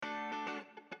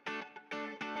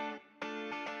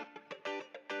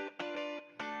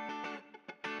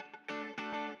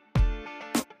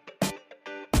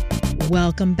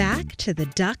Welcome back to The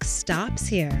Duck Stops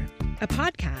Here, a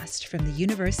podcast from the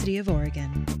University of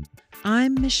Oregon.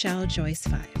 I'm Michelle Joyce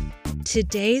Fife.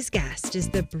 Today's guest is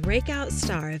the breakout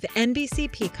star of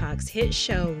NBC Peacock's hit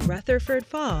show Rutherford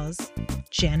Falls,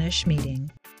 Jana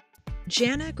Schmieding.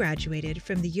 Jana graduated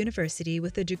from the university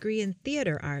with a degree in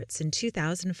theater arts in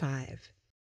 2005.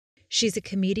 She's a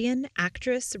comedian,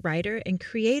 actress, writer, and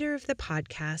creator of the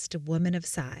podcast Woman of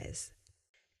Size.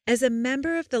 As a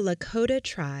member of the Lakota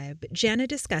tribe, Jana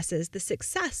discusses the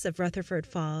success of Rutherford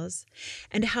Falls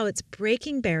and how it's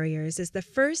breaking barriers as the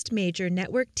first major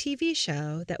network TV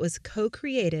show that was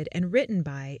co-created and written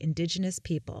by Indigenous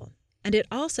people. And it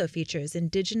also features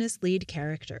Indigenous lead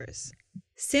characters.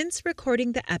 Since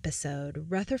recording the episode,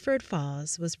 Rutherford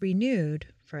Falls was renewed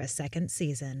for a second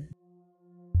season.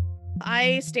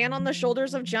 I stand on the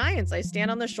shoulders of giants. I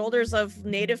stand on the shoulders of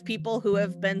Native people who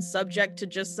have been subject to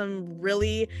just some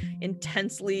really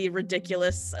intensely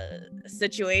ridiculous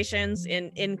situations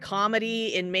in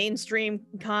comedy, in mainstream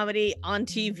comedy, on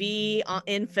TV,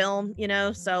 in film,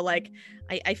 so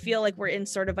I feel like we're in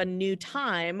sort of a new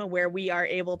time where we are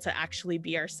able to actually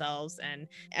be ourselves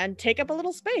and take up a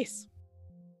little space.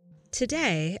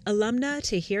 Today, alumna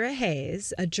Tahira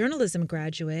Hayes, a journalism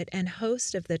graduate and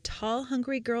host of the Tall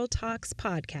Hungry Girl Talks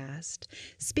podcast,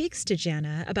 speaks to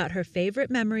Jana about her favorite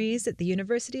memories at the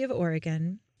University of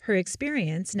Oregon, her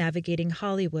experience navigating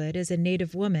Hollywood as a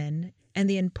Native woman, and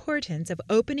the importance of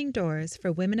opening doors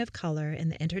for women of color in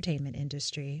the entertainment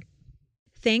industry.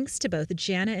 Thanks to both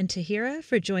Jana and Tahira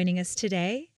for joining us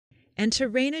today, and to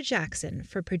Raina Jackson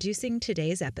for producing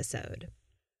today's episode.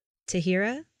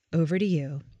 Tahira, over to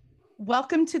you.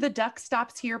 Welcome to the Duck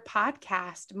Stops Here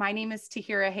podcast. My name is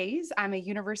Tahira Hayes. I'm a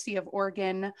University of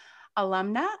Oregon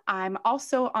alumna. I'm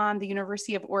also on the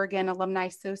University of Oregon Alumni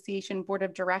Association Board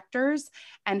of Directors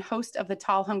and host of the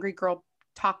Tall Hungry Girl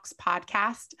Talks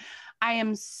podcast. I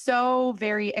am so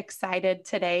very excited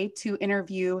today to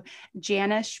interview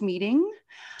Jana Schmieding.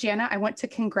 Jana, I want to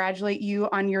congratulate you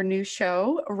on your new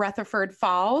show, Rutherford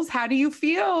Falls. How do you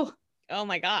feel? Oh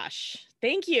my gosh.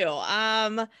 Thank you.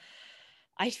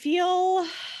 I feel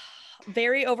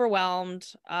very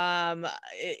overwhelmed. I'm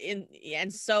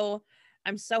so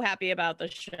happy about the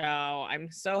show.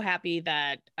 I'm so happy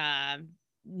that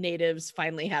Natives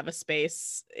finally have a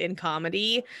space in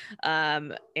comedy.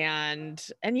 And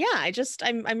yeah,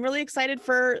 I'm really excited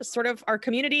for sort of our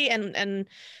community and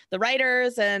the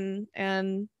writers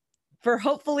and for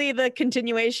hopefully the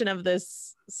continuation of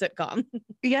this sitcom.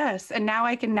 Yes. And now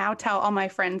I can tell all my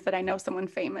friends that I know someone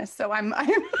famous. So I'm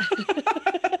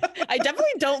I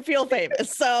definitely don't feel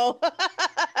famous. So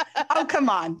oh, come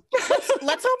on.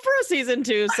 Let's hope for a season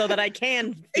 2 so that I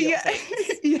can feel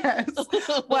famous. Yes.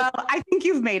 Well, I think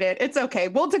you've made it. It's okay.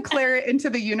 We'll declare it into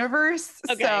the universe.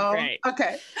 Okay, great.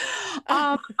 Okay.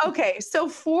 Okay. So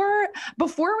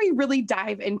before we really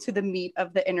dive into the meat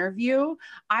of the interview,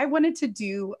 I wanted to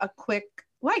do a quick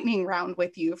lightning round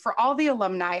with you for all the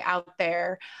alumni out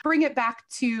there. Bring it back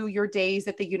to your days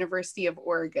at the University of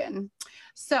Oregon.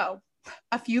 So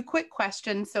a few quick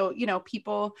questions so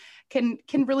people can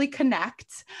really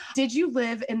connect. Did you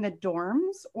live in the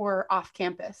dorms or off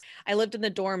campus? I lived in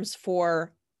the dorms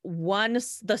for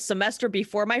the semester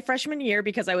before my freshman year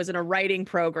because I was in a writing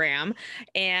program,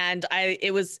 and I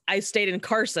stayed in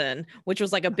Carson, which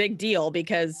was like a big deal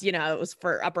because it was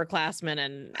for upperclassmen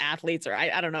and athletes, or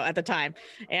I don't know at the time,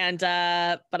 and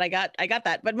but I got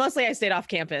that, but mostly I stayed off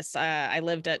campus. I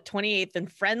lived at 28th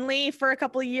and Friendly for a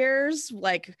couple of years,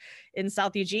 like in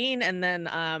South Eugene, and then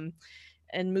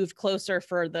and moved closer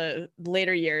for the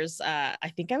later years.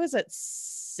 I think I was at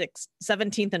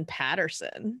 17th and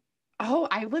Patterson. Oh,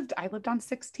 I lived on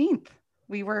 16th.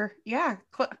 We were,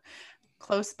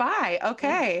 close by.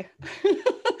 Okay.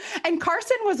 And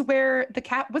Carson was where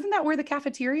wasn't that where the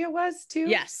cafeteria was too?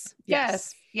 Yes.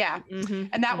 Yeah. Mm-hmm.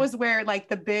 And that was where like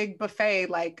the big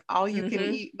buffet, like all you can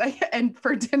eat, and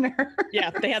for dinner. Yeah.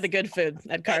 They had the good food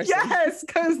at Carson. Yes.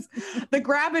 Cause the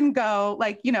grab and go,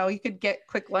 you could get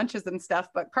quick lunches and stuff,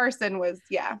 but Carson was,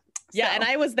 yeah. Yeah, so. And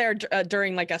I was there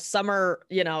during like a summer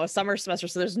semester.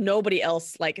 So there's nobody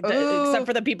else except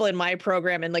for the people in my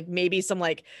program and like maybe some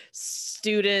like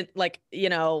student, I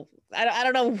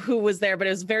don't know who was there, but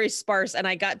it was very sparse. And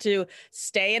I got to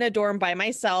stay in a dorm by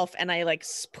myself, and I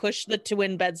pushed the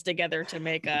twin beds together to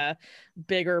make a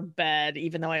bigger bed,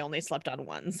 even though I only slept on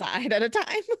one side at a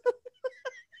time.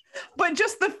 But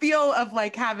just the feel of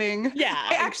having,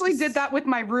 I actually did that with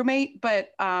my roommate,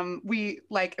 but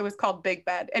it was called Big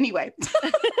Bed. Anyway,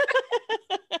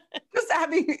 just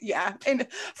having, and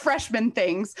freshman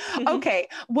things. Mm-hmm. Okay.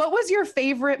 What was your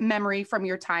favorite memory from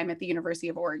your time at the University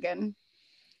of Oregon?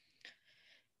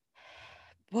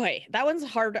 Boy, that one's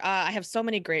hard. I have so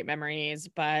many great memories,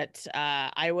 but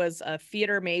I was a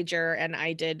theater major, and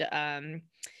I did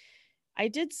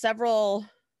several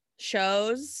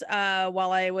shows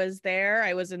while I was there.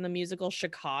 I was in the musical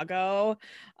Chicago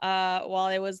while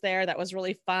I was there. That was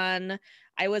really fun.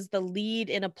 I was the lead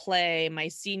in a play my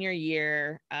senior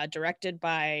year, directed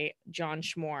by John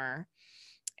Schmore.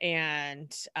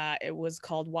 And it was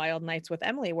called Wild Nights with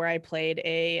Emily, where I played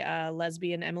a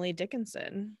lesbian Emily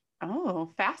Dickinson.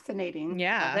 Oh, fascinating.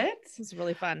 Yeah, Love it. it was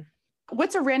really fun.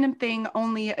 What's a random thing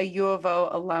only a U of O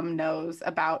alum knows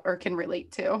about or can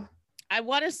relate to? I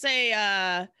want to say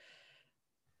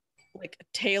like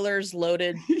Taylor's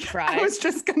loaded fries. I was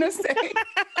just gonna say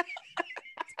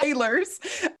Taylor's.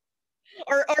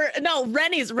 Or no,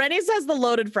 Rennie's. Rennie's has the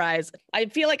loaded fries. I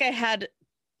feel like I had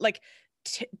like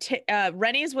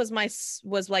Rennie's was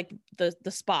like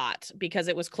the spot because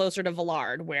it was closer to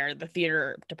Villard where the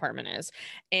theater department is.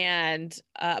 And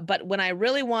but when I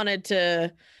really wanted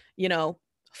to,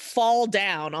 fall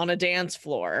down on a dance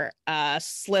floor,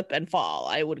 slip and fall,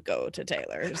 I would go to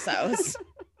Taylor's. That was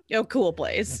a cool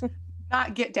place.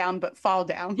 Not get down, but fall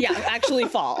down. Yeah, actually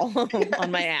fall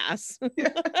on my ass.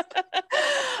 Yes.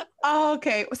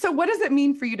 Okay. So what does it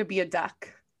mean for you to be a duck?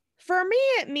 For me,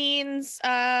 it means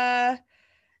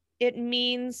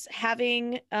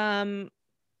having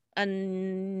a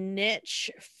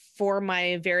niche for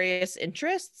my various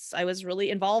interests. I was really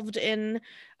involved in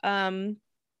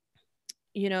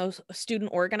student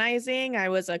organizing. I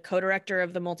was a co-director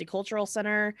of the Multicultural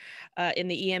Center in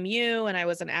the EMU, and I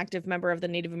was an active member of the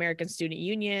Native American Student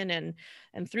Union.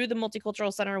 And through the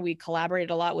Multicultural Center, we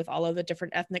collaborated a lot with all of the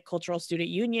different ethnic cultural student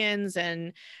unions,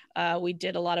 and we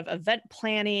did a lot of event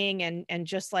planning and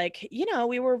just like,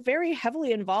 we were very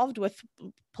heavily involved with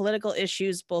political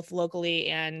issues, both locally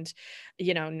and,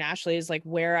 nationally, is like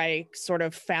where I sort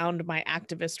of found my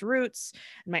activist roots,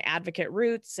 my advocate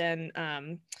roots, and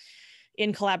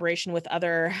in collaboration with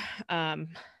other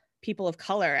people of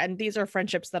color. And these are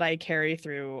friendships that I carry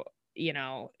through,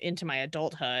 into my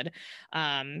adulthood.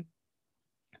 And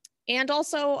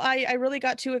also I really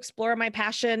got to explore my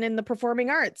passion in the performing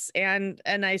arts. And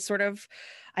I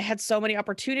had so many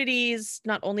opportunities,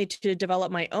 not only to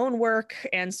develop my own work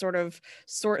and sort of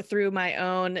sort through my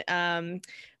own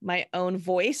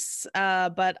voice,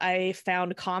 but I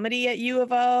found comedy at U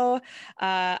of O.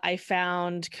 I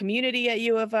found community at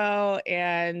U of O,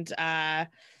 and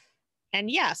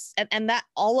yes, and that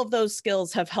all of those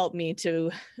skills have helped me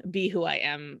to be who I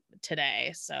am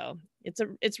today. So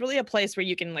it's really a place where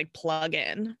you can like plug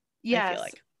in. Yes. I feel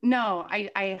like. No,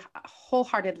 I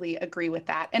wholeheartedly agree with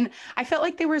that. And I felt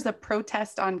like there was a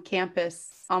protest on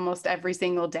campus almost every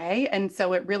single day. And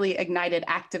so it really ignited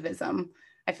activism.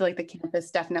 I feel like the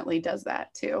campus definitely does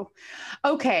that too.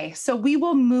 Okay, so we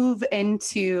will move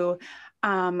into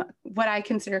what I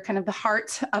consider kind of the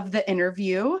heart of the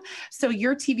interview. So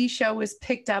your TV show was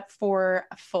picked up for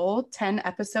a full 10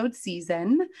 episode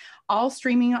season, all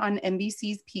streaming on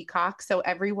NBC's Peacock. So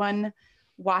everyone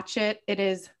watch it. It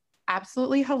is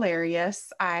absolutely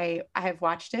hilarious. I have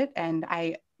watched it and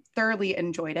I thoroughly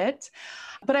enjoyed it.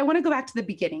 But I want to go back to the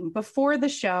beginning. Before the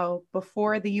show,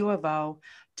 before the U of O,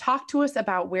 talk to us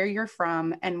about where you're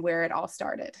from and where it all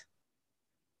started.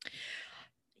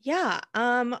 Yeah.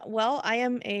 Well, I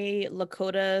am a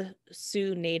Lakota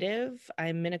Sioux native.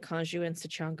 I'm Minneconjou and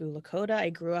Sicangu Lakota.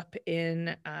 I grew up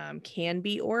in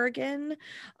Canby, Oregon.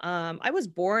 I was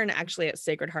born actually at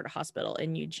Sacred Heart Hospital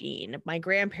in Eugene. My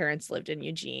grandparents lived in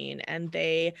Eugene, and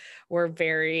they were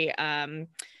very, I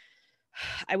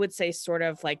would say, sort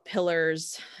of like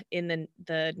pillars in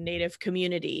the Native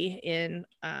community in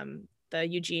the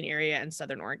Eugene area and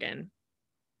Southern Oregon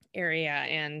area.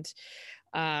 And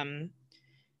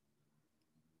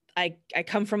I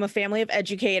come from a family of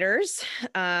educators.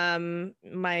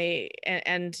 My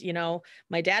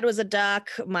dad was a duck.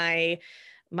 My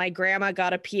grandma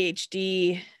got a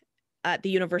PhD at the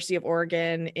University of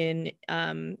Oregon in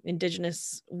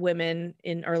Indigenous women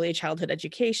in early childhood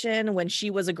education when she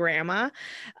was a grandma.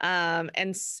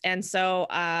 And so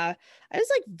I was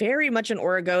like very much an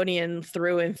Oregonian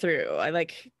through and through. I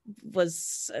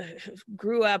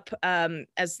grew up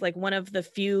as like one of the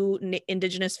few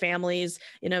Indigenous families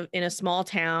in a small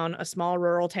town, a small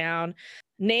rural town,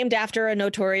 named after a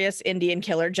notorious Indian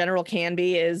killer. General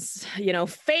Canby is,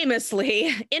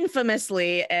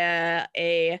 infamously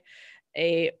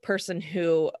a person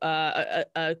who,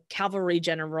 a cavalry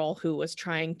general who was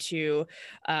trying to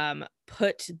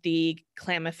put the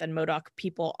Klamath and Modoc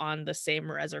people on the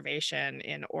same reservation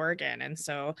in Oregon. And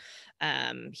so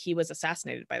he was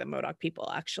assassinated by the Modoc people,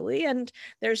 actually. And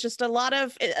there's just a lot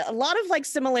of like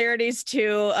similarities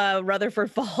to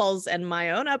Rutherford Falls and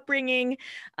my own upbringing.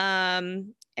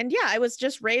 And yeah, I was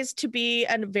just raised to be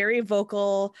a very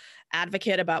vocal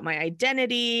advocate about my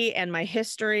identity and my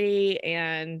history,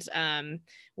 and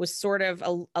was sort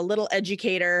of a little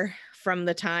educator from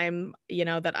the time,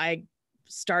 that I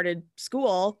started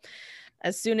school.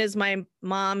 As soon as my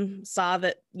mom saw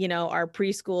that, our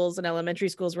preschools and elementary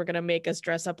schools were going to make us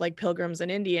dress up like pilgrims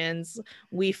and Indians,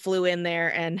 we flew in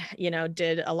there and,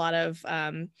 did a lot of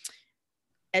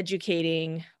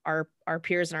educating our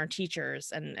peers and our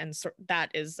teachers. And so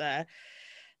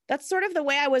that's sort of the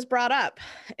way I was brought up,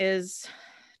 is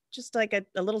just like a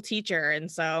little teacher. And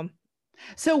so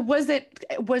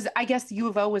I guess U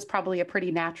of O was probably a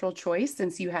pretty natural choice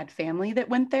since you had family that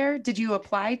went there. Did you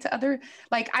apply to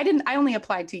I only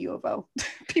applied to U of O.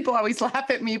 People always laugh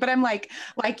at me, but I'm like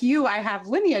you, I have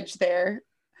lineage there.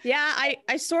 Yeah,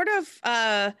 I sort of,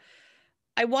 I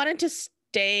wanted to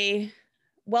stay,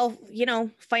 well,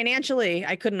 financially,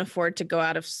 I couldn't afford to go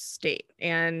out of state.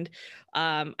 And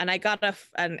I got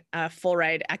a full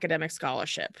ride academic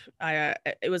scholarship.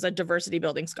 It was a diversity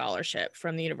building scholarship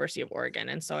from the University of Oregon.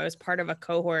 And so I was part of a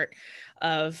cohort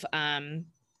of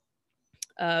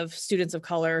students of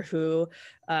color who,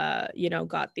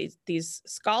 got these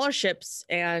scholarships,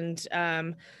 and,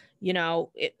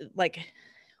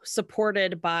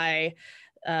 supported by,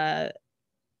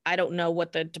 I don't know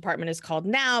what the department is called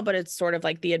now, but it's sort of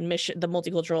like the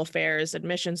multicultural affairs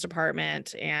admissions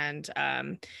department. And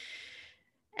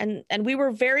we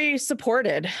were very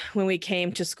supported when we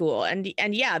came to school. And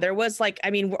yeah, there was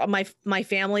my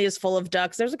family is full of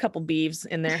ducks. There's a couple beeves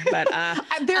in there, but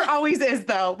there always is,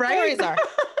 though, right? There always are.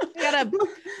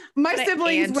 My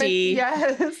siblings went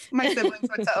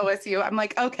to OSU. I'm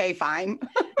like, okay, fine.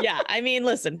 Yeah,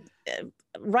 listen,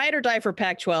 ride or die for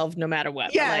Pac-12, no matter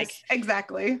what. Yes,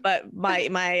 exactly. But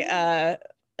my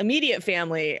immediate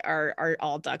family are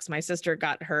all ducks. My sister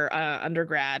got her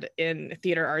undergrad in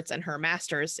theater arts and her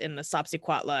master's in the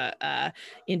Sapsiquatla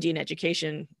Indian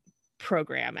education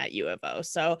program at U of O.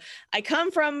 So I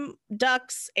come from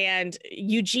ducks, and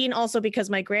Eugene also, because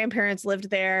my grandparents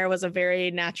lived there, was a very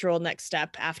natural next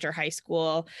step after high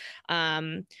school.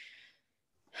 And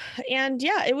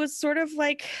yeah, it was sort of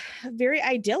like very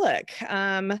idyllic.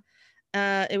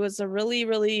 It was a really,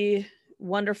 really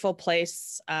wonderful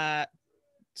place,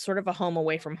 sort of a home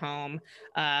away from home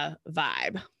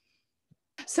vibe.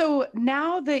 So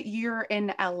now that you're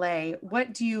in LA,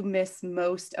 what do you miss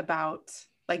most about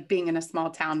being in a small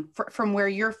town from where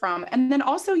you're from? And then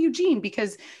also Eugene,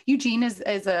 because Eugene is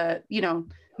a,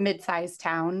 mid-sized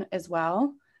town as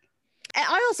well.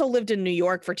 I also lived in New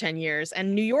York for 10 years,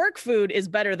 and New York food is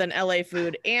better than LA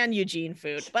food and Eugene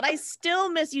food, but I still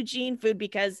miss Eugene food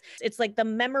because it's like the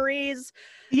memories,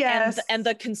 yes, and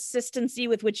the consistency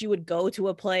with which you would go to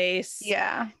a place.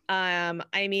 Yeah.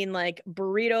 Like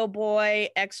Burrito Boy,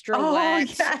 extra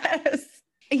wet. Yes.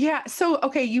 Yeah. So,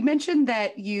 okay, you mentioned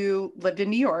that you lived in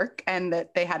New York and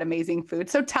that they had amazing food.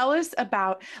 So tell us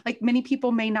about, many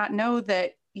people may not know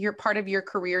that your part of your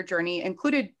career journey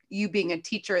included you being a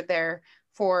teacher there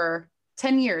for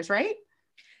 10 years, right?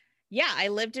 Yeah, I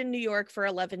lived in New York for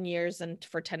 11 years, and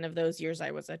for 10 of those years,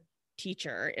 I was a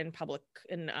teacher in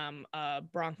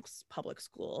Bronx public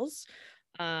schools.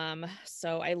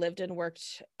 So I lived and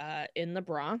worked in the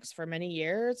Bronx for many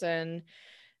years, and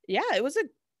yeah, it was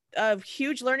a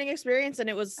huge learning experience, and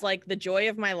it was like the joy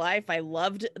of my life. I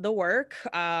loved the work.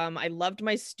 I loved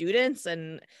my students,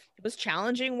 and it was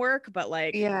challenging work, but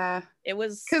it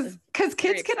was because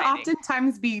kids can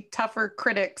oftentimes be tougher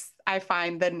critics, I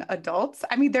find, than adults.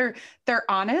 They're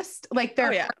honest,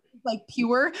 they're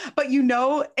pure, but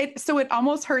it, so it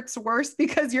almost hurts worse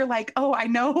because you're like, oh, I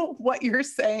know what you're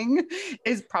saying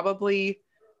is probably,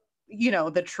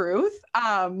 the truth.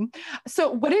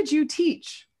 So what did you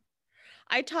teach?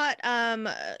 I taught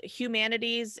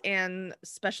humanities and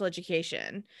special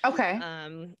education. Okay.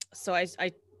 So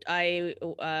I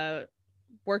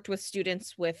worked with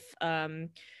students with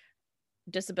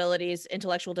disabilities,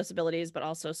 intellectual disabilities, but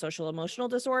also social emotional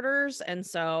disorders. And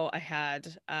so I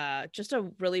had just a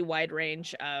really wide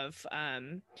range of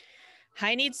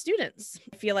high need students.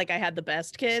 I feel like I had the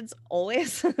best kids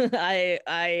always.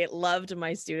 I loved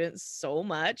my students so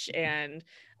much, and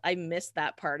I missed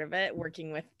that part of it,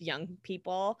 working with young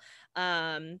people.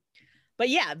 But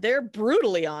yeah, they're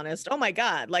brutally honest. Oh my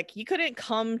God. You couldn't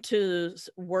come to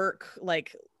work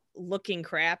looking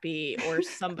crappy, or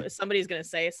somebody's going to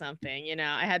say something.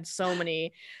 I had so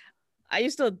many I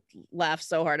used to laugh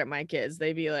so hard at my kids.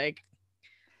 They'd be like,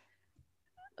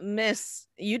 Miss,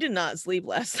 you did not sleep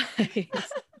last night.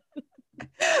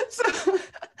 So,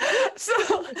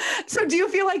 so, so do you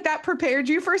feel like that prepared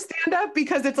you for stand up?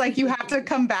 Because it's like you have to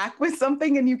come back with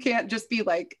something and you can't just be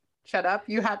like, shut up.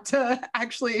 You have to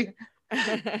actually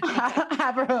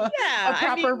have a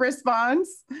proper response.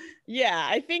 Yeah,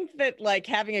 I think that like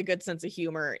having a good sense of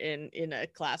humor in a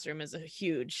classroom is a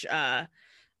huge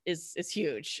is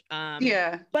huge.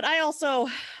 But I also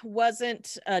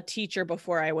wasn't a teacher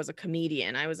before I was a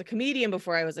comedian. I was a comedian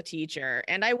before I was a teacher,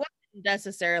 and I wasn't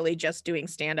necessarily just doing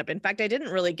stand-up. In fact, I didn't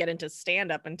really get into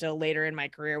stand-up until later in my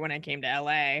career when I came to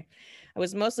LA. I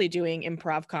was mostly doing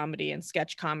improv comedy and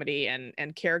sketch comedy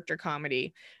and character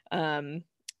comedy in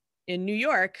New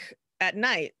York at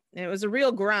night. And it was a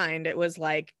real grind. It was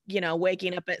like,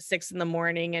 waking up at 6 a.m.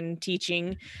 and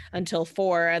teaching until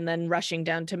 4 and then rushing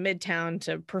down to Midtown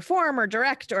to perform or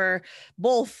direct or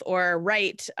both or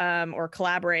write or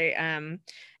collaborate.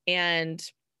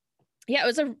 And yeah,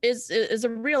 it was a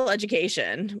real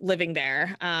education living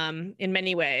there in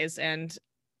many ways. And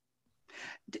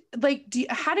like,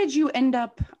 how did you end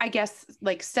up, I guess,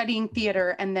 like studying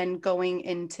theater and then going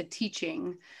into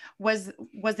teaching? Was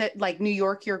it like New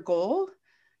York your goal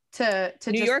to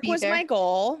New just York be was there? my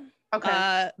goal.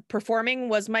 Okay. Performing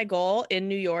was my goal in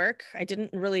New York. I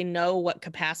didn't really know what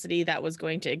capacity that was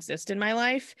going to exist in my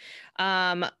life.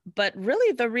 But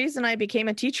really the reason I became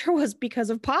a teacher was because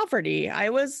of poverty. I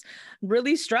was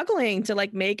really struggling to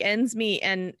like make ends meet,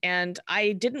 and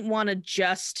I didn't want to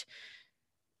just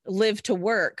live to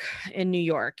work in New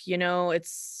York.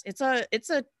 It's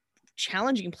a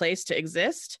challenging place to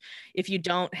exist if you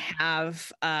don't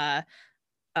have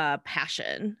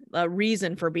passion, a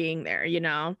reason for being there.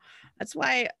 That's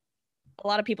why a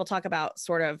lot of people talk about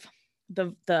sort of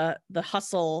the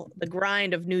hustle, the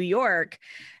grind of New York.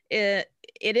 It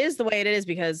is the way it is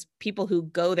because people who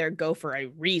go there go for a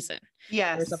reason.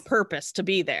 Yes. There's a purpose to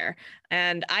be there.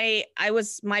 And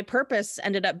my purpose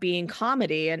ended up being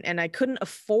comedy, and I couldn't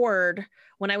afford,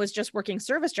 when I was just working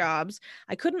service jobs,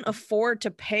 I couldn't afford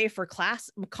to pay for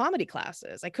comedy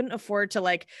classes. I couldn't afford to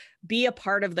like be a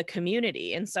part of the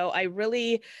community. And so I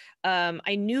really,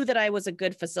 I knew that I was a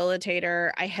good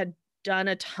facilitator. I had done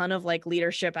a ton of like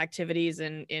leadership activities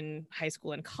in high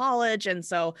school and college. And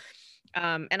so,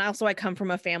 and also I come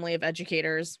from a family of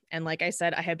educators. And like I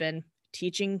said, I had been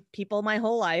teaching people my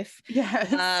whole life.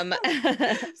 Yes. And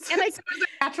so it's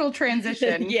a natural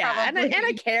transition. Yeah. And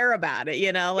I care about it,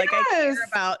 like yes. I care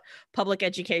about public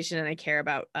education and I care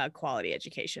about quality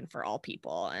education for all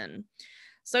people. And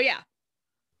so, yeah,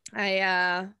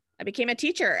 I became a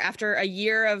teacher after a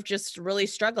year of just really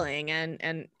struggling,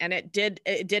 and it did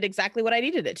exactly what I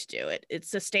needed it to do. It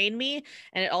sustained me,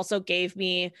 and it also gave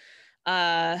me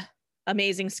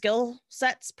amazing skill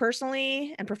sets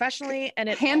personally and professionally, and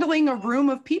handling a room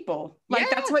of people. Like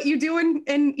that's what you do in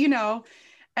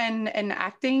and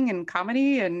acting and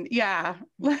comedy and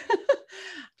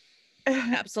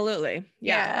absolutely.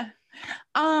 Yeah.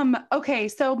 Okay.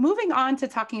 So moving on to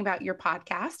talking about your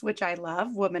podcast, which I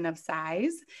love, Woman of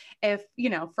Size. If,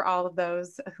 for all of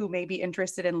those who may be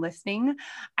interested in listening,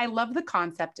 I love the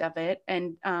concept of it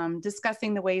and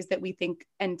discussing the ways that we think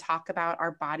and talk about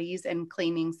our bodies and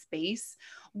claiming space.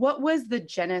 What was the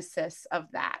genesis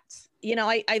of that?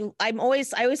 I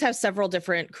always have several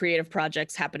different creative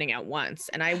projects happening at once.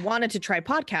 And I wanted to try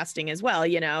podcasting as well.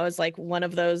 It's like one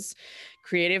of those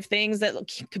creative things that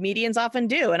comedians often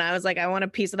do. And I was like, I want a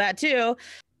piece of that too.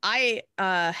 I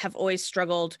have always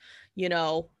struggled,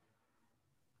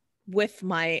 with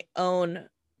my own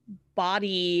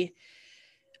body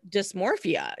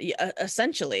dysmorphia,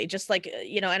 essentially, just like,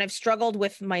 and I've struggled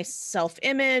with my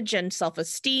self-image and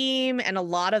self-esteem. And a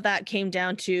lot of that came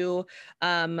down to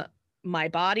my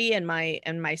body and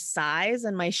my size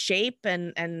and my shape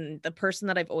and the person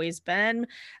that I've always been.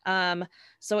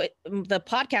 So the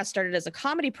podcast started as a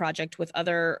comedy project with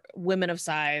other women of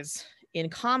size in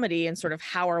comedy, and sort of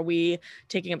how are we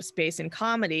taking up space in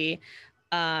comedy,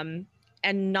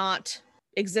 and not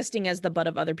existing as the butt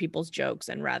of other people's jokes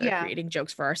and rather creating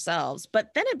jokes for ourselves.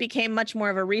 But then it became much more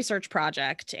of a research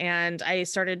project, and I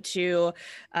started to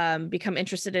become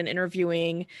interested in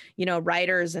interviewing,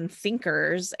 writers and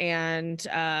thinkers and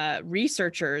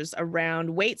researchers around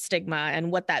weight stigma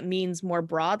and what that means more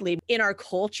broadly in our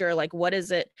culture. Like, what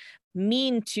does it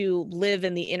mean to live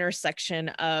in the intersection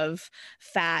of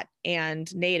fat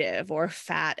and native, or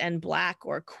fat and black,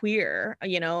 or queer,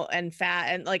 and fat,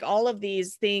 and like all of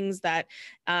these things that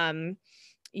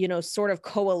sort of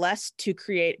coalesce to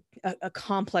create a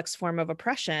complex form of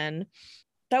oppression.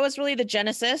 that was really the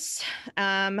genesis.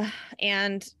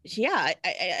 And yeah,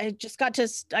 I just got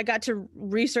to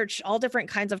research all different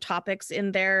kinds of topics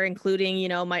in there, including, you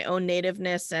know, my own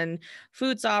nativeness and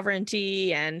food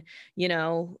sovereignty and, you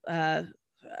know,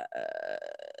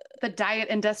 the diet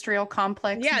industrial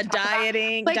complex. Yeah,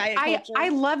 dieting, like, diet culture. I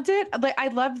loved it. Like, I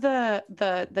love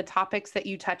the topics that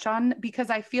you touch on,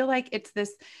 because I feel like it's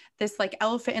this like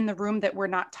elephant in the room that we're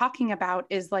not talking about,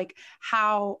 is like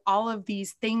how all of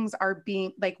these things are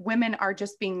being, like, women are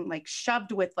just being like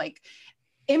shoved with like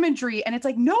imagery, and it's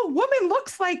like, no woman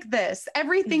looks like this,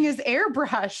 everything is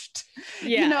airbrushed.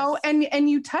 Yes. You know, and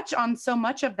you touch on so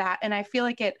much of that, and I feel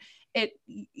like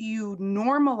you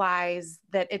normalize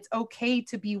that it's okay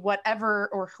to be whatever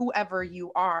or whoever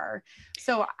you are.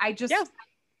 So I just, yeah.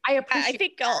 I appreciate. I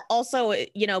think that. Also,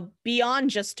 you know, beyond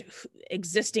just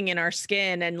existing in our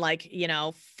skin and like, you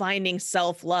know, finding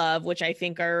self-love, which I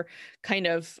think are kind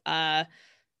of,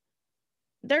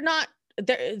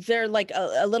 they're like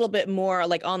a little bit more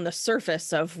like on the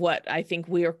surface of what I think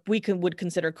would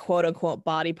consider quote unquote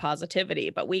body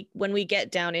positivity. But when we get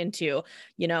down into,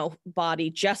 you know, body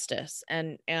justice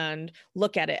and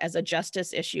look at it as a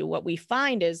justice issue, what we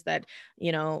find is that,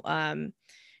 you know,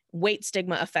 weight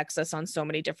stigma affects us on so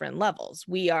many different levels.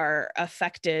 We are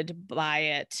affected by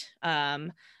it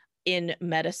in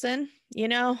medicine. You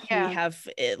know, yeah. We have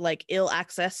like ill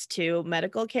access to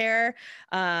medical care.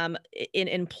 In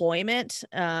employment,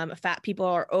 fat people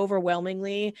are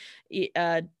overwhelmingly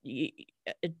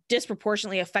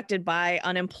disproportionately affected by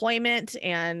unemployment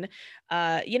and,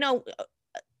 you know,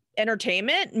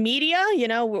 entertainment media. You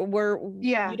know,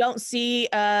 you don't see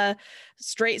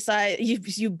straight side.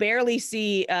 You barely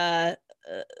see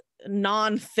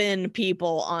non-thin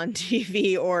people on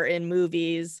TV or in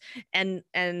movies, and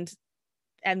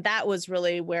that was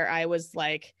really where I was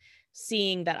like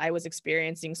seeing that I was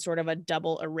experiencing sort of a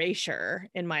double erasure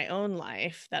in my own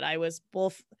life, that I was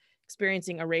both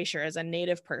experiencing erasure as a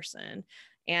Native person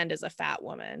and as a fat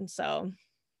woman. So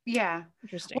yeah.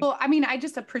 Interesting. Well, I mean, I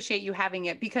just appreciate you having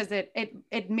it, because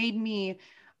it made me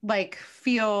like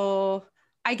feel,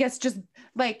 I guess, just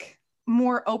like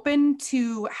more open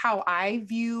to how I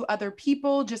view other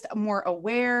people, just more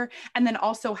aware, and then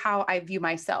also how I view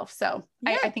myself. So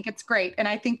yeah. I think it's great. And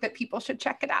I think that people should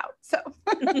check it out. So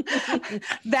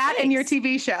that and your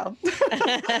TV show.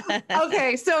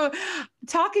 Okay. So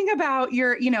talking about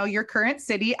your current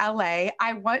city, LA,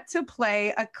 I want to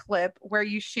play a clip where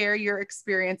you share your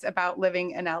experience about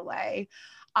living in LA.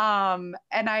 And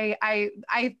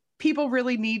I people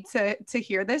really need to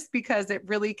hear this, because it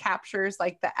really captures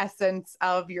like the essence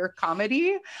of your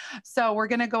comedy. So we're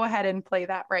going to go ahead and play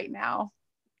that right now.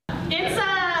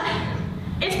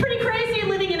 It's pretty crazy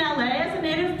living in LA as a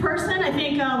Native person. I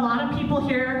think a lot of people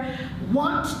here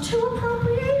want to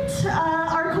appropriate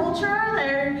our culture.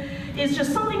 There is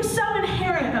just something so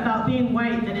inherent about being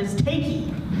white that is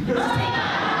takey.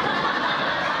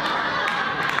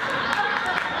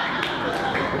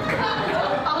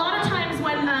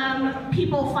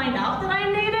 People find out that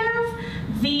I'm Native,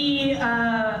 the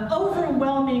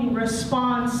overwhelming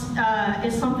response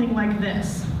is something like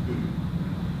this.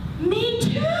 Me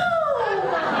too!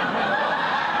 I'm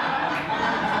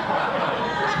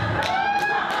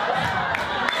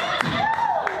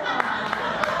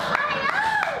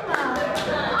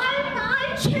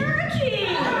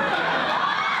Cherokee!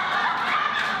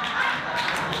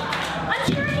 I'm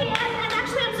Cherokee, and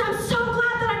actually I'm so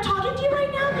glad that I'm talking to you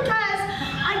right now, because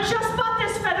I just bought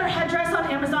this feather headdress on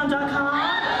Amazon.com,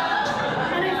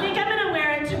 and I think I'm gonna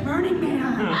wear it to Burning Man.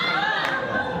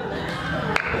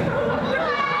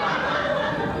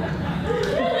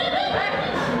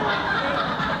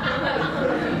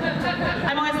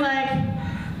 I'm always like,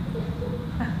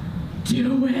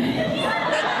 do it.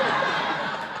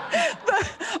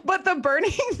 But the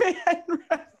Burning Man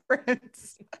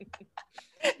reference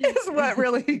is what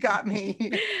really got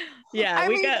me. Yeah,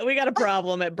 we got a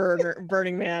problem at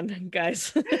Burning Man,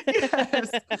 guys.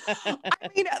 Yes. I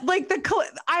mean, like the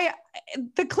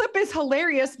clip is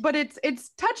hilarious, but it's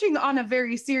touching on a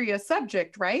very serious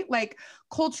subject, right? Like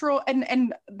cultural,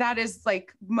 and that is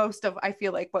like most of, I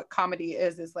feel like, what comedy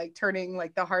is like turning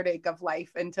like the heartache of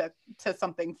life into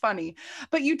something funny.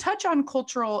 But you touch on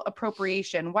cultural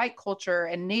appropriation, white culture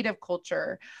and Native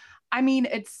culture. I mean,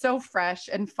 it's so fresh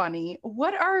and funny.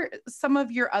 What are some of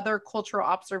your other cultural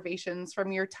observations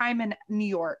from your time in New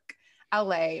York,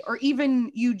 LA, or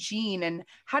even Eugene? And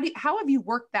how have you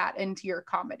worked that into your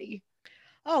comedy?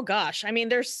 Oh gosh. I mean,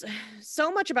 there's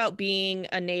so much about being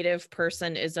a Native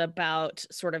person is about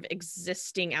sort of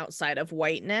existing outside of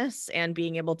whiteness and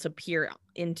being able to peer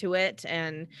into it.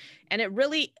 And it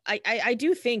really, I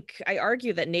do think, I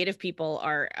argue that Native people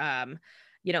are,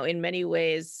 in many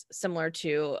ways similar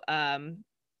to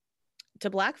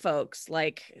Black folks.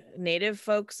 Like, Native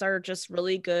folks are just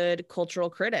really good cultural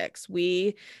critics.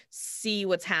 We see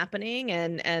what's happening,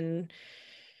 and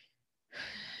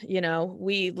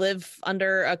we live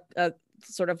under a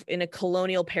sort of in a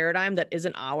colonial paradigm that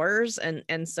isn't ours,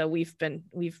 and so we've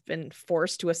been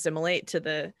forced to assimilate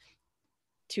to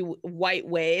white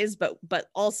ways, but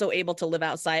also able to live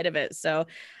outside of it. So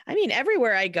I mean,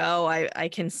 everywhere I go, I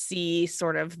can see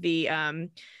sort of the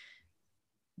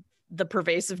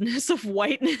pervasiveness of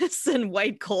whiteness and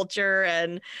white culture,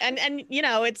 and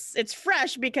it's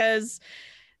fresh because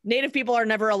Native people are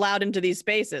never allowed into these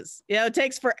spaces. It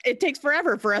takes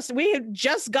forever for us. We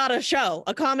just got a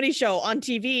comedy show on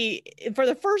TV for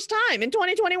the first time in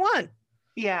 2021.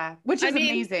 Yeah, which is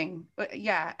amazing.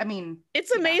 Yeah, I mean,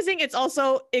 it's amazing. It's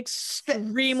also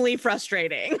extremely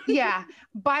frustrating. Yeah,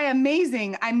 by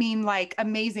amazing, I mean like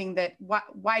amazing that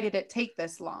why did it take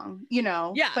this long?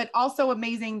 Yeah, but also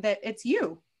amazing that it's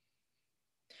you.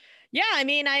 Yeah, I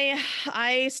mean,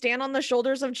 I stand on the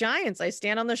shoulders of giants. I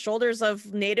stand on the shoulders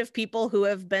of Native people who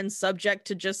have been subject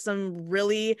to just some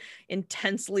really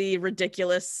intensely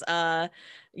ridiculous,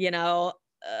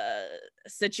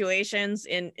 situations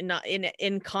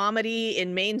in comedy,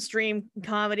 in mainstream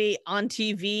comedy, on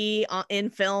TV, in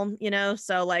film.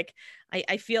 So like,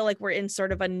 I feel like we're in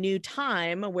sort of a new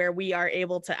time where we are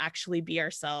able to actually be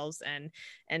ourselves and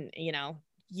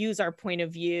use our point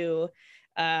of view.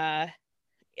 And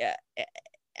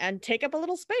take up a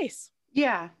little space.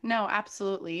 Yeah, no,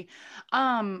 absolutely.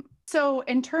 So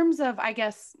in terms of, I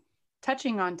guess,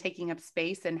 touching on taking up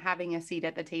space and having a seat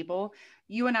at the table,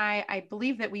 you and I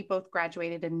believe that we both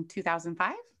graduated in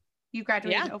 2005. You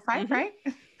graduated in 05, mm-hmm. Right?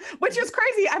 Which is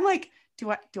crazy. I'm like,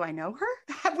 do I know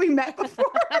her? Have we met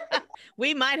before?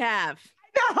 We might have.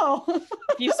 No. If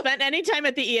you spent any time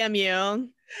at the EMU,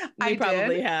 I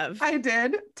probably have. I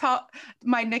did.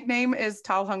 My nickname is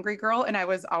Tall Hungry Girl, and I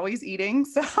was always eating.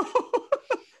 So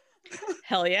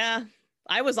hell yeah.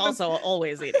 I was also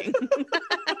always eating.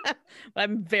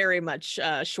 I'm very much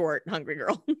short, hungry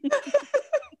girl.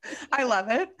 I love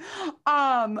it.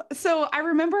 So I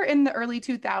remember in the early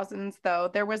 2000s, though,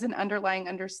 there was an underlying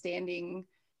understanding.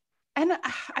 And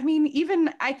I mean,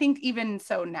 I think even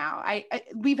so now,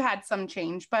 we've had some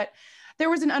change, but there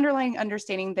was an underlying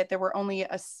understanding that there were only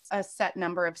a set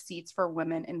number of seats for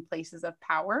women in places of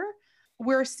power.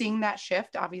 We're seeing that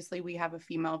shift. Obviously, we have a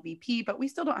female VP, but we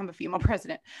still don't have a female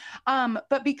president.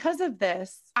 But because of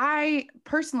this, I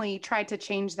personally tried to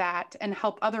change that and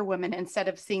help other women instead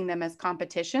of seeing them as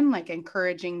competition, like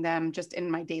encouraging them just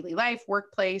in my daily life,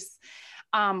 workplace.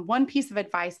 One piece of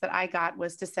advice that I got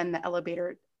was to send the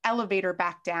elevator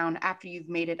back down after you've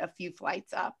made it a few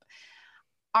flights up.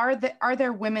 Are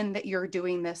there women that you're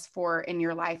doing this for in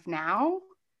your life now?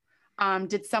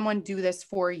 Did someone do this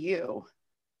for you?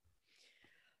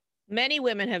 Many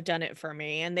women have done it for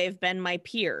me, and they've been my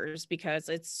peers, because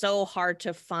it's so hard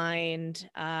to find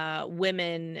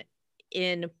women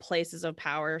in places of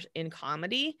power in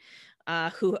comedy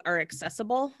who are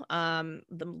accessible.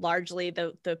 Largely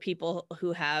the people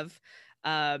who have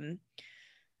a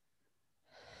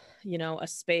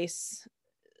space,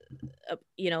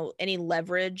 any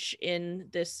leverage in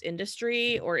this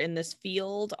industry or in this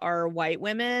field are white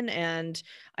women. And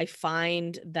I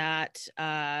find that,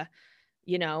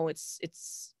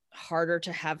 it's harder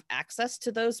to have access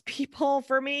to those people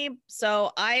for me.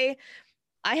 So I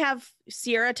have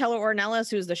Sierra Teller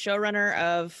Ornelas, who's the showrunner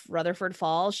of Rutherford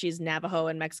Falls. She's Navajo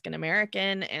and Mexican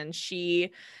American, and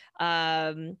she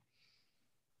has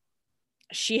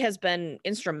been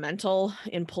instrumental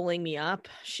in pulling me up.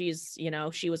 She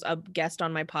was a guest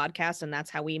on my podcast, and that's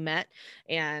how we met.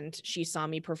 And she saw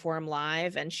me perform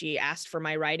live, and she asked for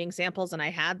my writing samples, and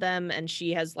I had them. And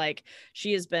she has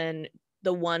been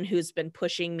the one who's been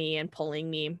pushing me and pulling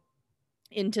me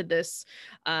into this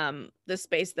the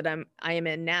space that I am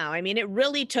in now. I mean, it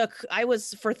really took,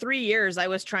 for 3 years, I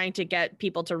was trying to get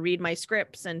people to read my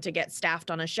scripts and to get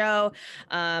staffed on a show,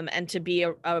 and to be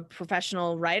a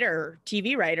professional writer,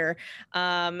 TV writer.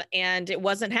 And it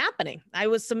wasn't happening. I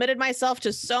was submitted myself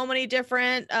to so many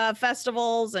different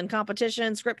festivals and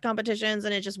competitions, script competitions,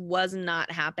 and it just was not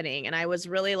happening. And I was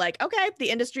really like, okay, the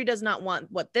industry does not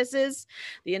want what this is.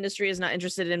 The industry is not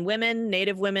interested in women,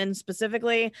 Native women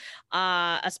specifically,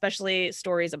 especially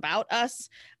stories about us.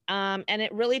 And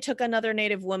it really took another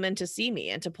Native woman to see me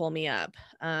and to pull me up.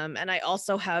 And I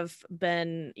also have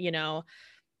been,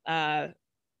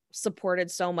 supported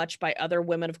so much by other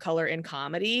women of color in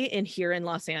comedy here in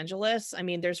Los Angeles. I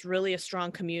mean, there's really a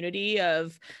strong community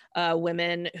of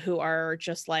women who are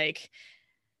just like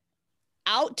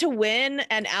out to win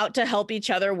and out to help each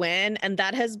other win, and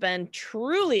that has been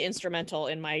truly instrumental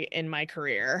in my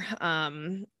career.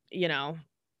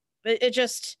 It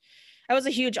just, that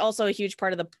was also a huge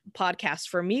part of the podcast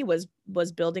for me was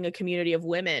building a community of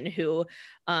women who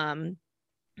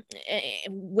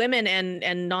women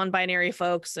and non-binary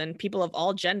folks and people of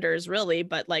all genders really,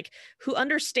 but like who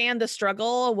understand the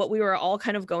struggle, what we were all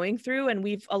kind of going through. And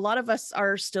a lot of us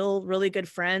are still really good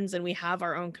friends, and we have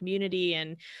our own community,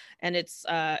 and it's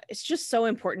just so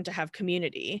important to have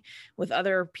community with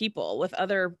other people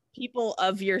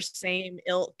of your same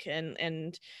ilk.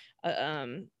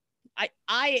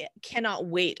 I cannot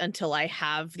wait until I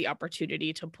have the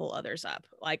opportunity to pull others up.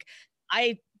 Like,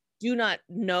 I do not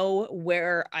know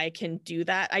where I can do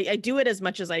that. I do it as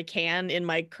much as I can in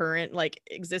my current like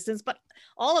existence, but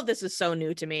all of this is so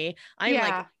new to me. I'm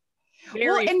like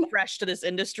very fresh to this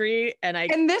industry,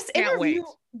 and this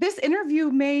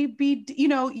interview may be,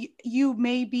 you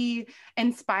may be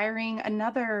inspiring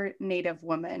another Native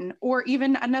woman or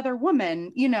even another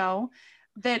woman,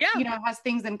 that has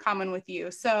things in common with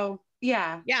you. So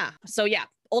yeah. So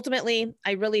ultimately,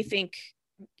 I really think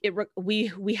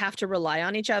we have to rely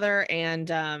on each other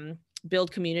and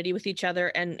build community with each other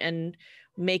and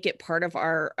make it part of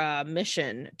our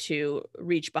mission to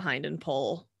reach behind and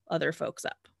pull other folks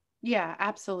up. Yeah,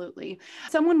 absolutely.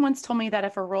 Someone once told me that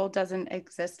if a role doesn't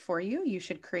exist for you, you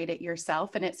should create it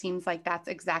yourself. And it seems like that's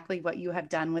exactly what you have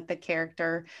done with the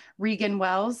character Regan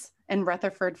Wells in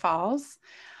Rutherford Falls.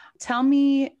 Tell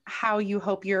me how you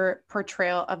hope your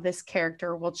portrayal of this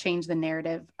character will change the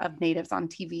narrative of Natives on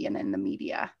TV and in the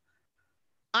media.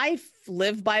 I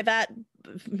live by that,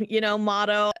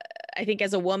 motto. I think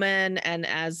as a woman and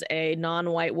as a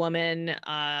non-white woman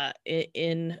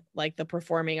in like the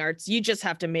performing arts, you just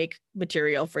have to make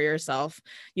material for yourself.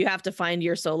 You have to find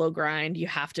your solo grind. You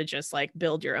have to just like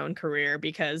build your own career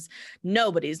because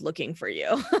nobody's looking for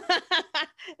you.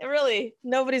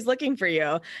 Nobody's looking for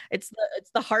you. It's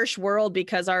the harsh world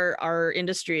because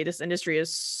this industry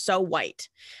is so white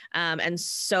and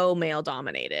so male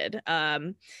dominated.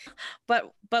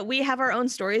 But we have our own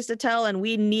stories to tell, and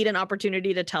we need an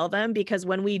opportunity to tell them, because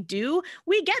when we do,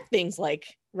 we get things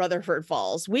like Rutherford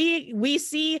Falls. We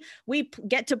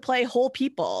get to play whole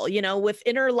people, with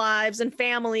inner lives and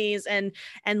families and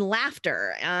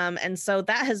laughter. And so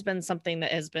that has been something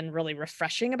that has been really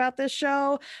refreshing about this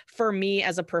show for me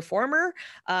as a performer,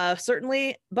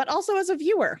 certainly, but also as a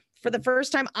viewer. For the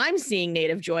first time, I'm seeing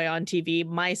Native joy on TV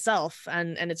myself,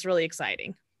 and it's really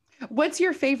exciting. What's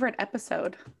your favorite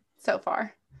episode so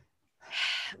far?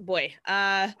 Boy,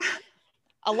 a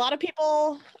lot of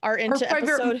people are into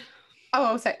episode.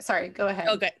 Oh, sorry. Go ahead.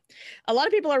 Okay. A lot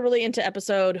of people are really into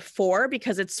episode 4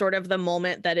 because it's sort of the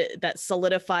moment that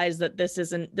solidifies that this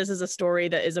is a story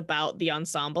that is about the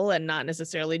ensemble and not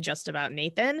necessarily just about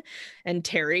Nathan. And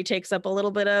Terry takes up a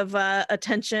little bit of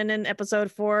attention in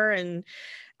episode 4. And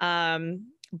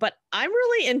but I'm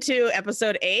really into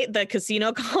episode 8, the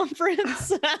casino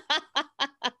conference,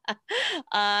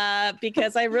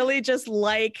 because I really just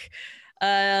like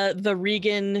the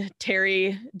Regan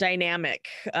Terry dynamic,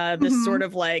 this sort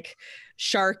of like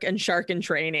shark in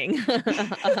training.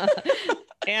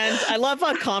 And I love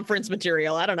conference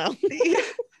material. I don't know.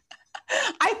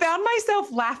 I found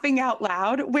myself laughing out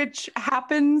loud, which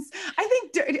happens, I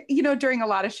think, during a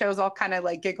lot of shows, I'll kind of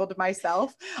like giggle to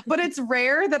myself, but it's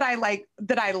rare that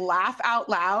I laugh out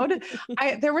loud.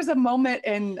 There was a moment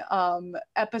in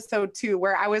episode 2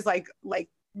 where I was like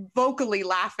vocally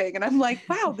laughing, and I'm like,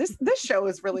 wow, this show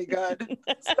is really good.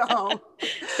 So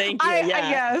thank you.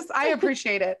 Yes, I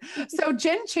appreciate it. So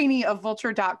Jen Chaney of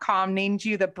vulture.com named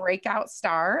you the breakout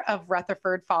star of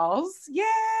Rutherford Falls. Yay,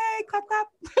 clap clap.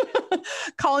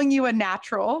 Calling you a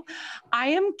natural. I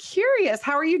am curious,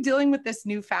 how are you dealing with this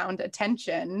newfound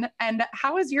attention, and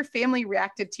how has your family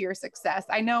reacted to your success?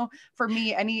 I know for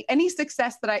me, any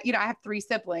success that I have 3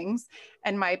 siblings,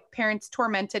 and my parents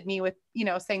tormented me with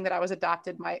saying that I was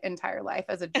adopted my entire life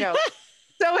as a joke.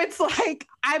 So it's like,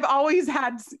 I've always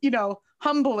had,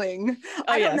 humbling.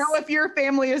 I don't know if your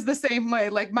family is the same way.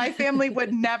 Like my family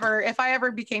would never, if I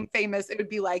ever became famous, it would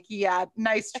be like, yeah,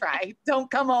 nice try. Don't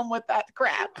come home with that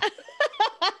crap.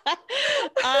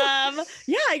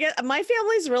 Yeah, I get my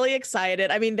family's really excited.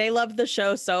 I mean, they love the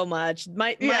show so much.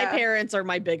 My parents are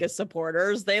my biggest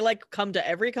supporters. They like come to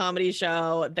every comedy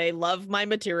show. They love my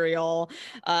material.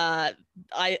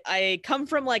 I come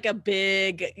from like a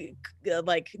big,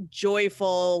 like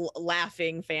joyful,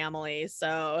 laughing family.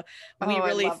 So we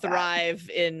really thrive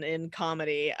in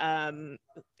comedy.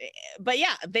 But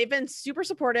yeah, they've been super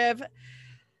supportive.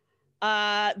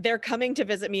 They're coming to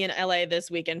visit me in LA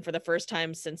this weekend for the first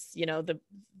time since,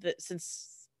 since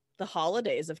the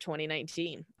holidays of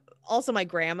 2019. Also, my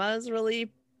grandma is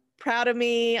really proud of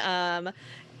me.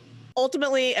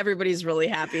 Ultimately, everybody's really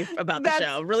happy about the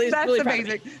show. That's really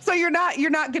amazing. So you're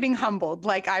not getting humbled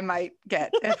like I might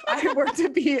get if I were to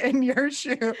be in your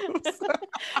shoes.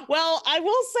 Well, I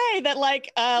will say that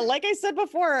like I said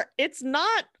before,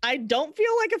 I don't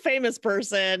feel like a famous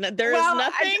person. There's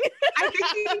nothing. I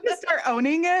think you need to start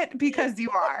owning it because you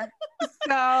are.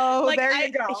 So like, there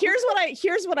you go.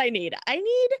 Here's what I need.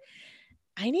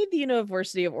 I need the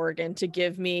University of Oregon to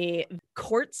give me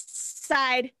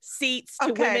courtside seats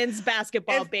to women's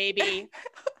basketball, baby.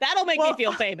 That'll make me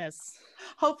feel famous.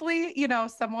 Hopefully,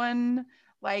 someone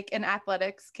like in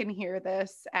athletics can hear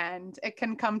this and it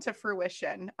can come to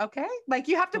fruition. Okay. Like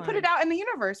you have to put it out in the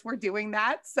universe. We're doing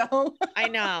that. So I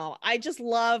know. I just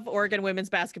love Oregon women's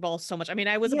basketball so much. I mean,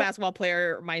 I was a basketball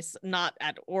player, not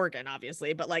at Oregon,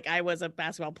 obviously, but like I was a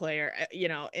basketball player,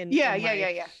 in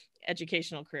my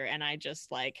educational career. And I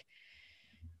just like,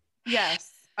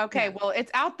 yes. Okay. Yeah. Well,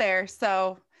 it's out there.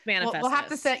 So we'll have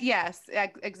to say, yes,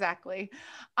 exactly.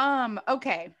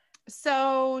 Okay.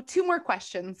 So 2 more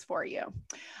questions for you.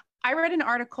 I read an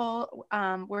article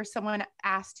where someone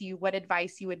asked you what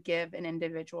advice you would give an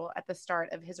individual at the start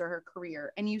of his or her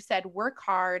career. And you said, work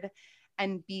hard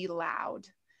and be loud.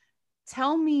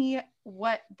 Tell me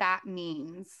what that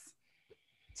means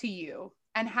to you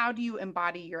and how do you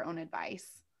embody your own advice?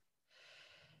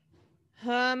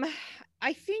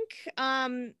 I think,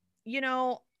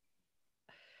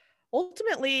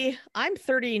 ultimately I'm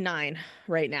 39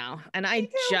 right now and I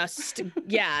just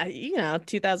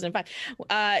 2005.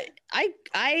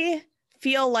 I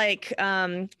feel like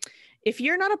if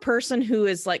you're not a person who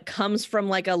is like comes from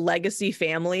like a legacy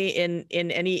family in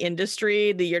any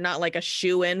industry, that you're not like a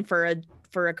shoe-in for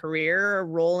a career, a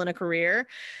role in a career,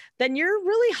 then you're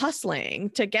really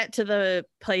hustling to get to the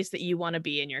place that you want to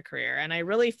be in your career. And I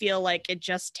really feel like it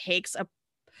just takes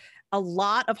a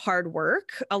lot of hard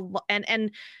work,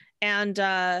 and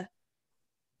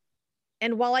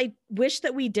while I wish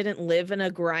that we didn't live in a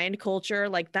grind culture,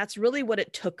 like that's really what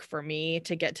it took for me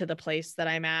to get to the place that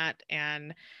I'm at.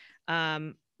 And,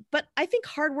 but I think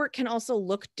hard work can also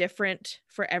look different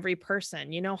for every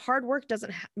person. Hard work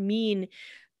doesn't mean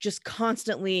just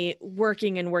constantly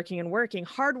working and working and working.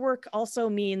 Hard work also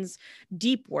means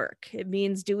deep work. It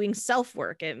means doing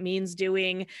self-work. It means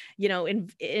doing,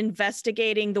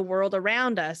 investigating the world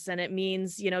around us. And it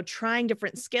means, trying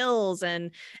different skills and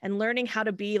learning how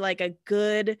to be like a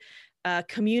good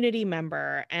community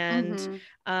member. And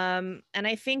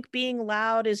I think being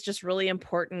loud is just really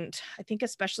important. I think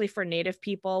especially for Native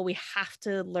people, we have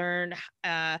to learn,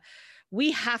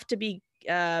 we have to be,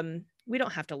 we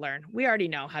don't have to learn. We already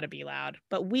know how to be loud,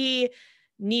 but we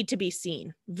need to be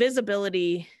seen.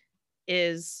 Visibility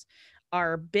is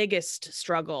our biggest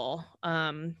struggle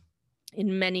in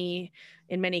many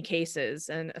cases,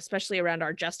 and especially around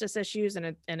our justice issues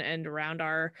and around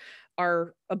our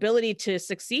ability to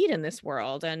succeed in this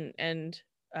world and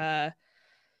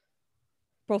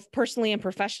both personally and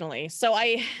professionally. So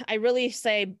I really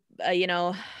say,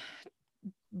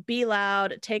 be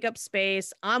loud, take up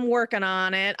space. I'm working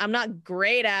on it. I'm not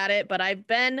great at it, but I've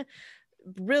been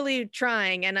really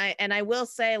trying. And I will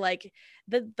say, like,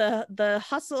 the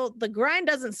hustle, the grind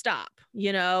doesn't stop,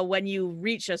 when you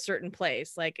reach a certain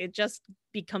place. Like, it just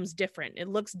becomes different. It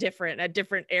looks different at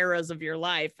different eras of your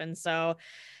life. And so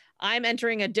I'm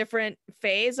entering a different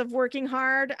phase of working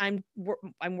hard. I'm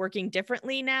working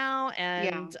differently now,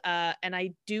 and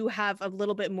I do have a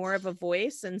little bit more of a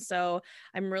voice, and so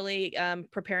I'm really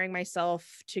preparing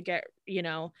myself to get,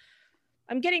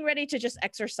 I'm getting ready to just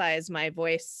exercise my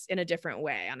voice in a different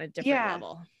way, on a different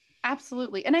level.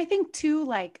 Absolutely. And I think too,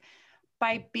 like,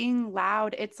 by being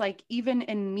loud, it's like even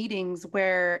in meetings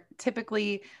where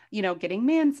typically, getting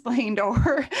mansplained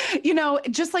or,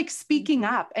 just like speaking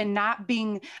up and not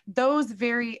being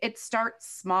it starts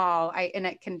small. And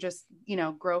it can just,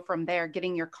 grow from there,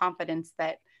 getting your confidence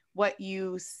that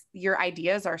your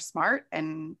ideas are smart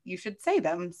and you should say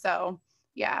them. So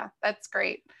yeah, that's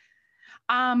great.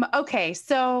 Okay,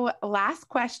 so last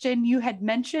question. You had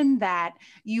mentioned that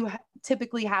you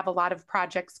typically have a lot of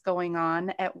projects going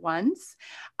on at once.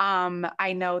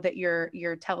 I know that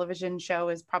your television show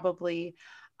is probably,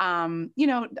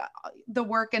 the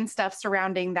work and stuff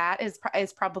surrounding that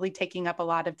is probably taking up a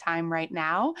lot of time right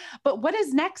now. But what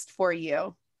is next for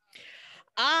you?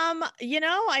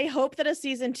 I hope that a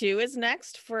season 2 is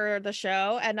next for the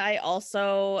show. And I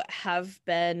also have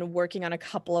been working on a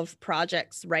couple of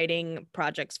projects, writing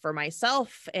projects for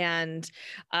myself. And,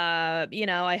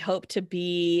 I hope to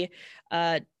be,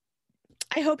 I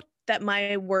hope that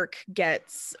my work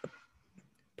gets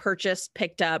purchased,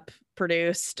 picked up,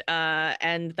 produced,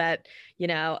 and that,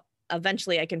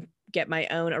 eventually I can get my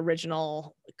own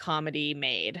original comedy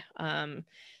made.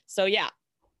 So yeah,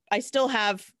 I still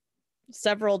have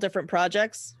several different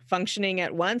projects functioning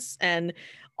at once, and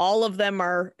all of them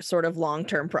are sort of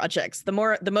long-term projects. The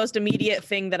most immediate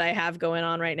thing that I have going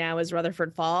on right now is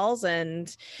Rutherford Falls,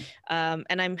 and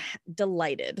I'm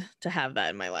delighted to have that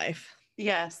in my life.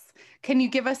 Yes. Can you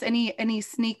give us any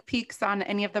sneak peeks on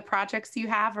any of the projects you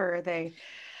have, or are they?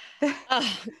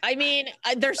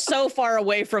 They're so far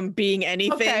away from being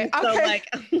anything. Okay.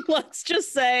 So let's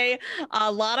just say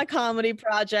a lot of comedy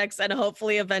projects and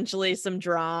hopefully eventually some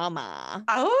drama.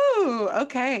 Oh,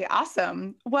 okay.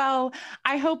 Awesome. Well,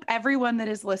 I hope everyone that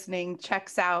is listening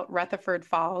checks out Rutherford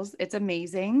Falls. It's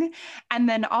amazing. And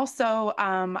then also,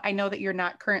 I know that you're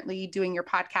not currently doing your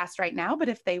podcast right now, but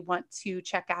if they want to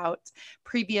check out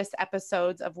previous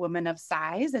episodes of Women of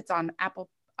Size, it's on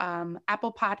Apple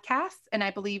Podcasts, and I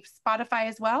believe Spotify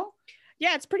as well.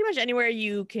 Yeah, it's pretty much anywhere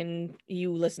you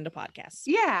listen to podcasts.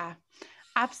 Yeah,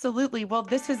 absolutely. Well,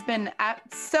 this has been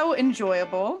so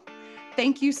enjoyable.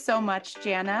 Thank you so much,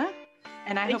 Jana.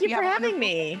 And I hope you for having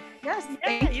me. Yes, yeah,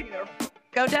 thank you.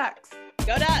 Go Ducks.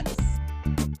 Go Ducks.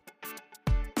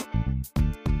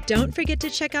 Don't forget to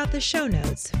check out the show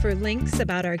notes for links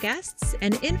about our guests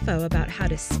and info about how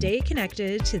to stay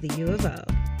connected to the U of O.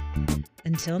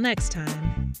 Until next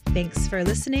time, thanks for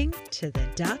listening to The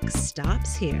Duck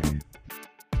Stops Here.